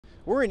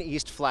We're in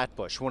East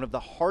Flatbush, one of the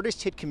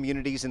hardest hit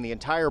communities in the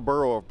entire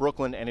borough of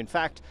Brooklyn and, in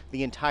fact,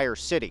 the entire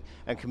city.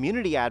 And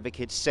community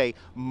advocates say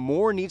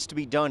more needs to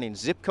be done in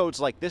zip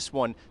codes like this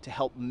one to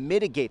help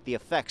mitigate the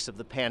effects of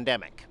the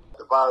pandemic.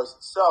 The virus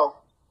itself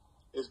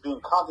is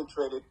being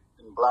concentrated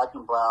in black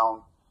and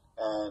brown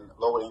and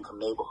lower income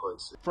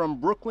neighborhoods. From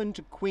Brooklyn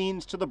to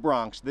Queens to the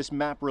Bronx, this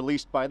map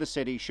released by the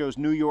city shows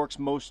New York's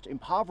most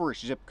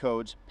impoverished zip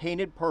codes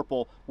painted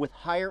purple with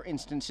higher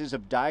instances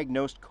of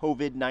diagnosed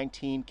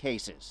COVID-19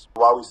 cases.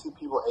 While we see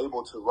people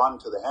able to run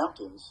to the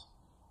Hamptons,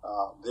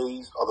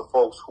 these are the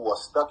folks who are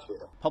stuck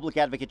here. Public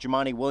advocate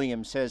Jemani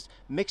Williams says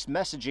mixed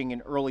messaging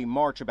in early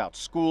March about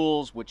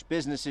schools, which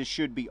businesses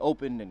should be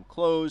open and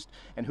closed,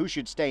 and who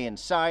should stay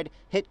inside,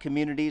 hit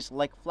communities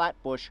like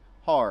Flatbush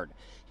hard.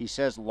 He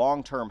says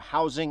long-term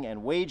housing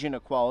and wage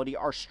inequality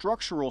are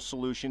structural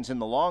solutions in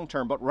the long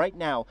term, but right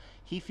now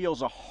he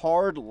feels a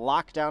hard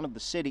lockdown of the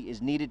city is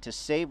needed to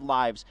save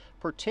lives,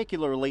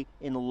 particularly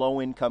in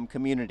low-income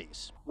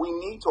communities. We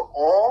need to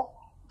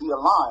all be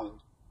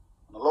aligned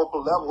on the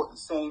local level in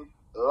saying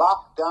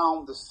lock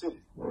down the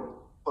city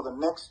for the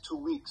next 2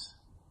 weeks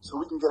so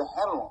we can get a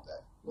handle on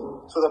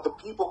that, so that the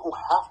people who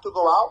have to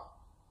go out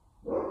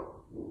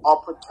are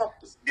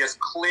protected. There's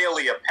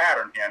clearly a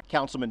pattern here.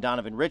 Councilman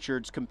Donovan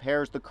Richards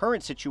compares the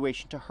current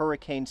situation to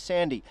Hurricane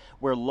Sandy,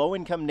 where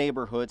low-income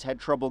neighborhoods had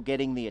trouble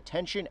getting the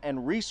attention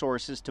and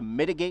resources to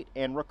mitigate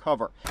and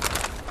recover.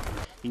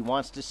 He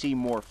wants to see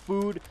more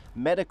food,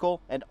 medical,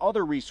 and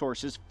other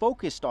resources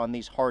focused on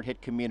these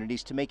hard-hit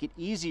communities to make it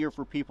easier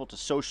for people to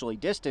socially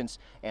distance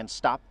and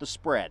stop the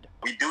spread.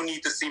 We do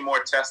need to see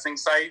more testing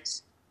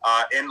sites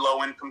in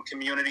low-income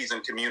communities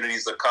and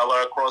communities of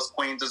color across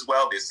Queens as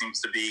well. There seems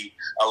to be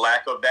a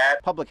lack of that.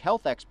 Public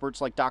health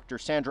experts like Dr.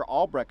 Sandra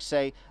Albrecht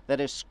say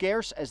that as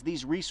scarce as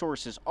these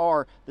resources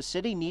are, the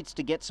city needs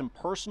to get some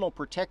personal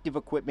protective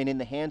equipment in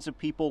the hands of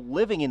people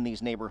living in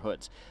these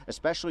neighborhoods,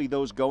 especially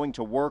those going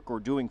to work or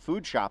doing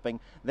food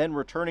shopping, then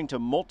returning to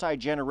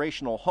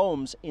multi-generational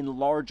homes in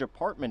large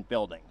apartment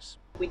buildings.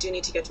 We do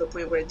need to get to a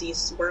point where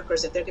these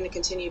workers, if they're going to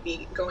continue to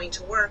be going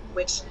to work,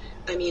 which,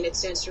 I mean, it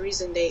stands to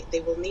reason they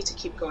will need to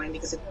keep going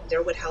because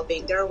they're what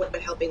helping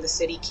the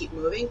city keep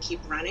moving, keep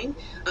running,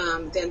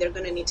 then they're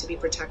going to need to be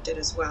protected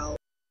as well.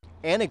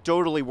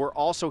 Anecdotally, we're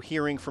also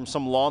hearing from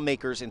some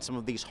lawmakers in some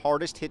of these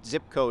hardest hit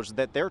zip codes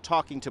that they're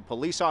talking to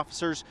police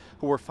officers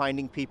who are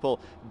finding people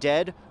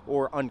dead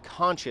or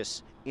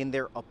unconscious in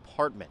their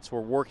apartments.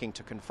 We're working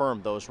to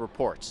confirm those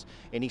reports.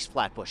 In East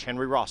Flatbush,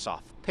 Henry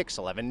Rossoff, Pix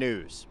 11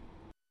 News.